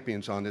been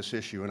champions on this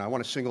issue, and I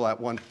want to single out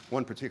one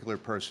particular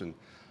person,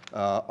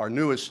 our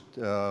newest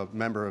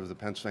member of the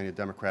Pennsylvania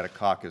Democratic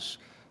Caucus,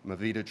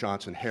 Mavita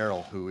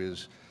Johnson-Harrell, who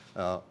is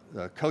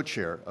the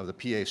co-chair of the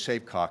PA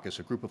Safe Caucus,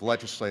 a group of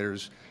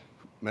legislators,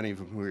 many of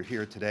whom who are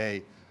here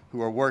today,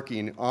 who are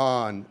working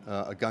on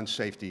a gun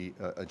safety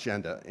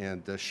agenda.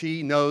 And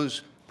she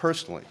knows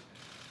personally,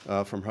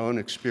 from her own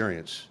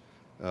experience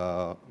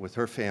with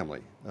her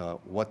family,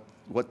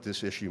 what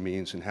this issue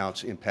means and how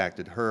it's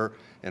impacted her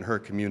and her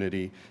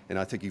community. And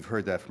I think you've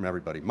heard that from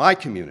everybody. My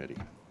community,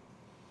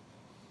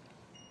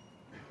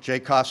 Jay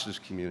Costa's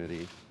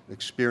community,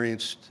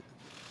 experienced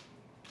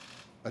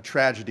a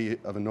tragedy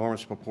of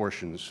enormous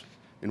proportions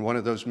in one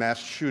of those mass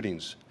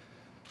shootings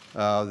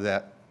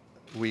that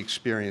we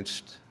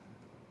experienced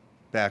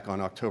back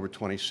on October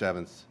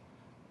 27th,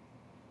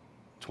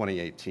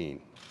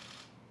 2018,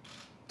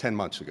 10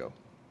 months ago,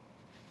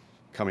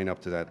 coming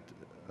up to that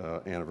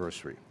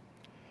anniversary.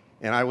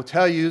 And I will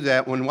tell you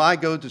that when I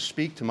go to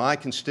speak to my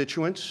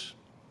constituents,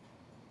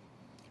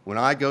 when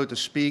I go to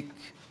speak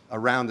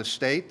around the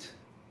state,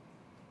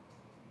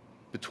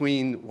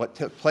 between what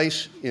took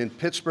place in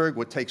Pittsburgh,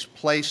 what takes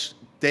place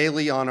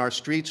daily on our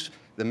streets,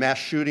 the mass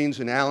shootings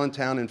in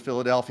Allentown and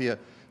Philadelphia,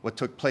 what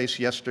took place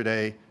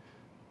yesterday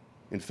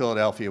in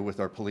Philadelphia with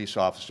our police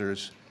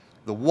officers,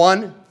 the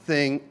one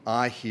thing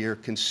I hear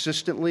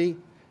consistently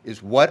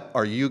is, what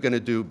are you going to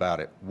do about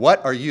it?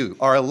 What are you,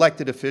 our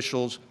elected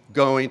officials,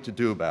 going to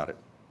do about it?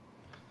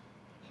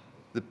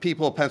 The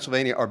people of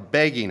Pennsylvania are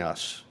begging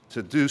us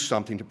to do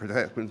something to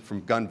protect them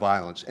from gun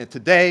violence. And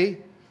today,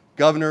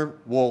 Governor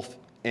Wolf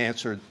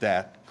answered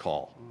that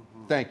call.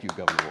 Thank you,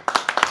 Governor Wolf.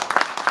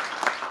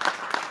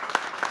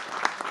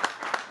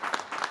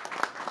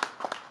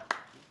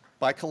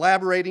 By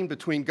collaborating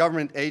between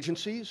government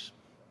agencies,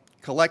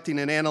 collecting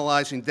and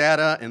analyzing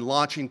data, and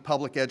launching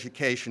public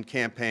education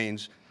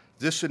campaigns,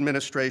 this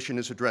administration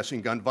is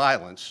addressing gun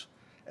violence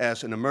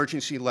as an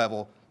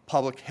emergency-level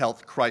public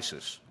health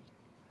crisis.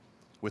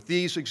 With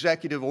these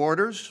executive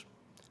orders,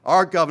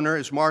 our governor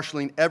is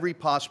marshaling every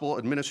possible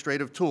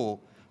administrative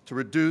tool to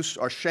reduce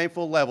our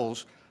shameful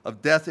levels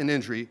of death and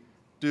injury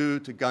due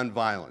to gun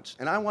violence.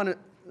 And I want to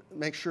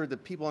make sure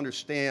that people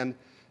understand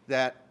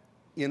that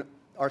in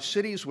our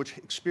cities, which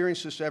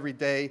experience this every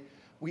day,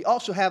 we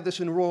also have this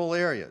in rural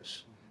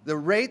areas. The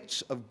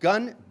rates of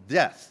gun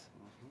death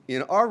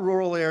in our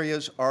rural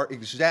areas are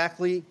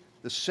exactly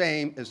the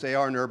same as they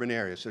are in urban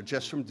areas. They're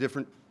just from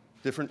different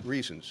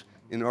reasons.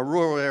 In our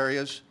rural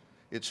areas,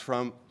 it's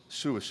from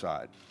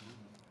suicide.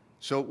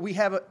 So we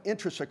have an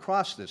interest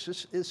across this.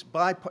 This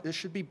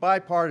should be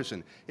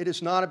bipartisan. It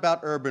is not about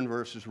urban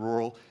versus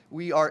rural.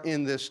 We are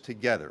in this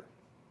together.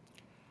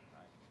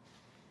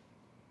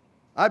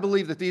 I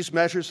believe that these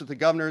measures that the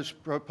governor is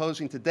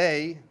proposing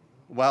today,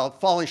 while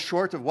falling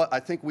short of what I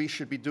think we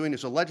should be doing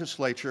as a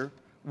legislature,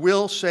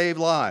 will save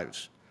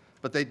lives,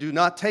 but they do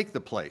not take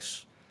the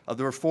place of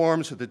the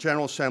reforms that the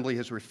General Assembly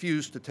has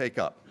refused to take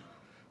up.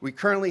 We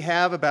currently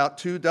have about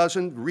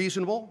 24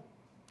 reasonable,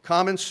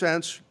 common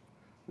sense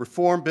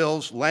reform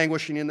bills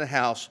languishing in the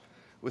House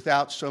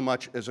without so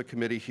much as a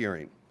committee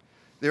hearing.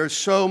 There is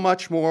so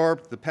much more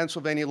the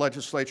Pennsylvania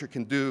legislature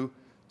can do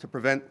to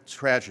prevent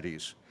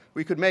tragedies.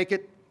 We could make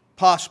it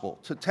possible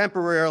to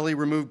temporarily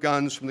remove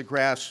guns from the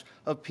grasp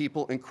of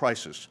people in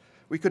crisis.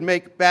 We could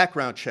make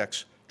background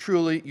checks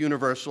truly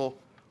universal,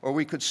 or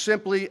we could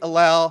simply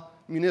allow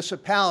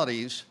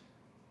municipalities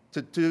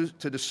to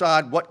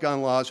decide what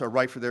gun laws are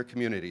right for their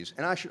communities.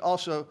 And I should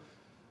also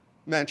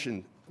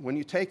mention, when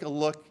you take a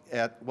look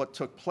at what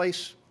took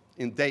place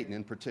in Dayton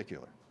in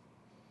particular,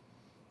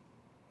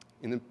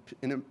 in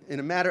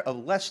a matter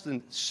of less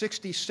than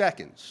 60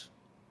 seconds,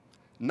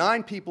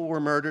 9 people were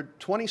murdered,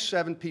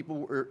 27 people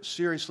were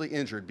seriously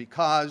injured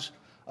because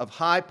of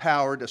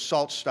high-powered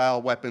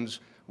assault-style weapons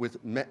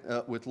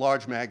with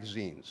large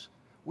magazines.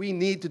 We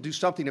need to do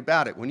something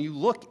about it. When you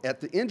look at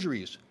the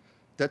injuries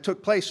that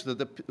took place,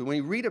 when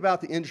you read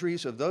about the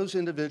injuries of those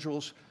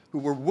individuals who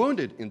were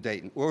wounded in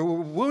Dayton, or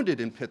were wounded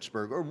in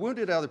Pittsburgh, or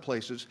wounded other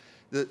places,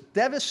 the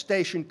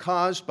devastation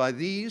caused by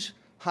these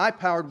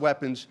high-powered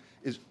weapons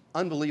is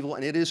unbelievable,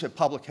 and it is a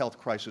public health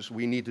crisis.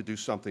 We need to do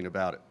something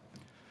about it.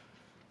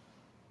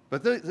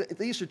 But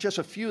these are just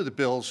a few of the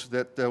bills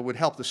that would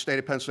help the state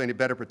of Pennsylvania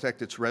better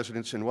protect its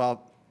residents. And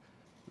while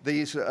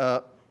these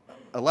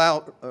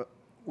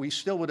we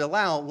still would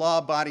allow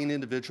law-abiding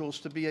individuals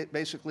to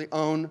basically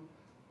own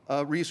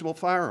reasonable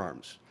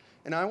firearms.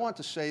 And I want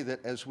to say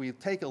that as we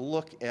take a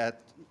look at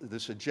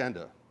this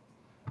agenda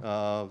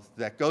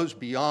that goes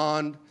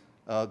beyond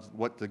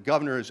what the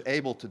governor is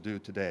able to do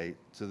today,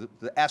 to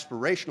the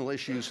aspirational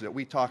issues that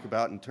we talk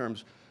about in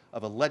terms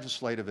of a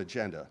legislative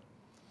agenda,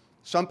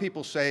 some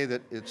people say that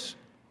it's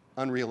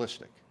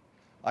unrealistic.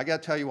 I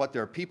got to tell you what,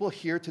 there are people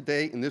here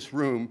today in this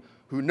room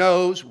who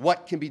knows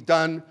what can be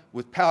done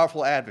with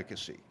powerful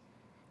advocacy.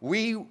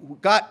 We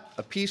got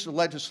a piece of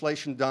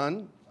legislation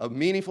done, a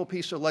meaningful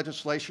piece of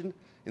legislation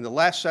in the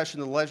last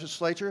session of the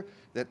legislature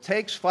that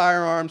takes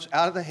firearms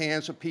out of the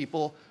hands of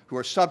people who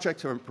are subject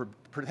to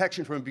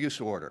protection from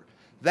abuse order.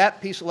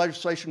 That piece of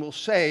legislation will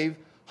save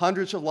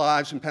hundreds of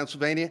lives in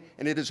Pennsylvania,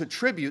 and it is a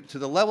tribute to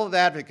the level of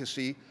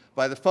advocacy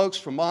by the folks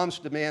from Moms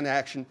Demand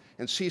Action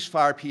and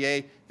Ceasefire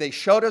PA. They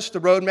showed us the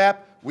roadmap.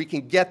 We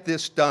can get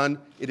this done.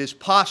 It is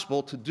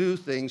possible to do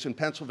things in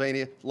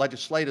Pennsylvania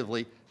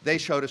legislatively. They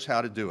showed us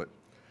how to do it.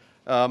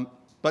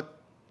 But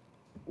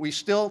we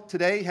still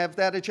today have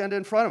that agenda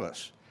in front of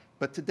us.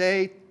 But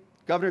today,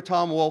 Governor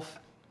Tom Wolf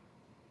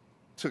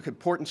took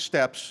important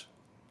steps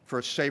for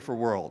a safer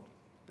world.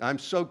 I'm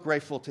so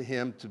grateful to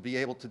him to be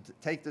able to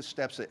take the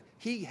steps that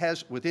he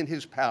has within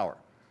his power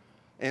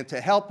and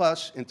to help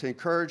us and to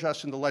encourage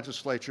us in the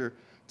legislature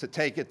to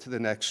take it to the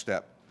next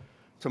step.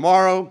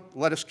 Tomorrow,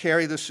 let us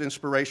carry this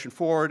inspiration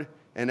forward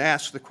and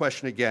ask the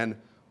question again,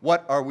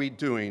 What are we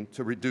doing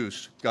to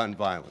reduce gun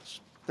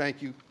violence?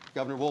 Thank you,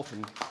 Governor Wolf.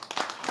 And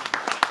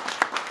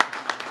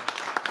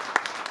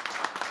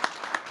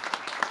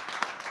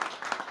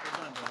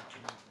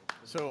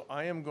So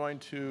I am going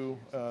to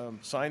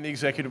sign the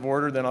executive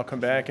order, then I'll come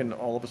back and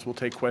all of us will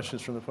take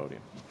questions from the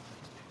podium.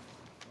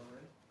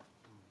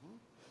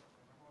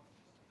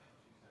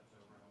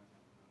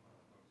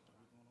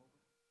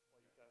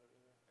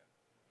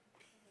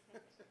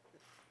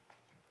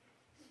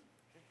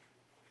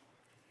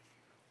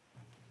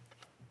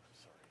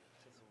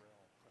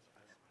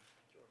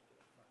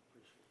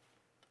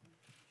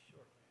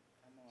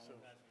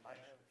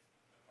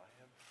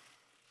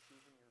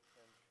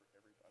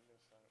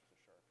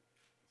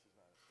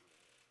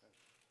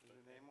 Put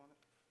your name on it?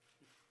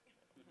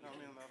 No, I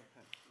mean on the other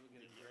pen.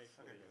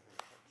 Okay.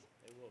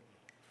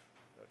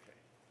 Okay.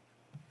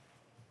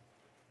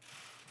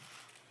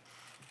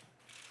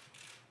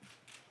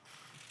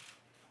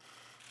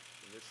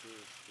 And this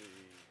is the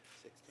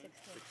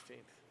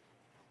 16th.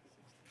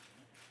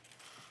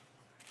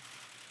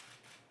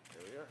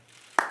 There we are.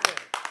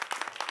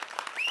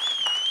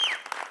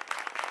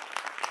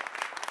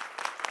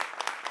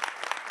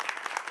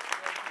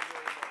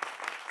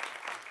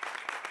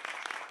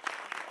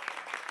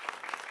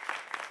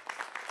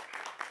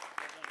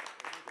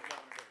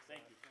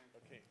 Thank you.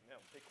 Okay, now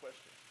take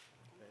questions.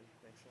 Okay,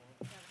 thanks a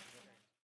lot.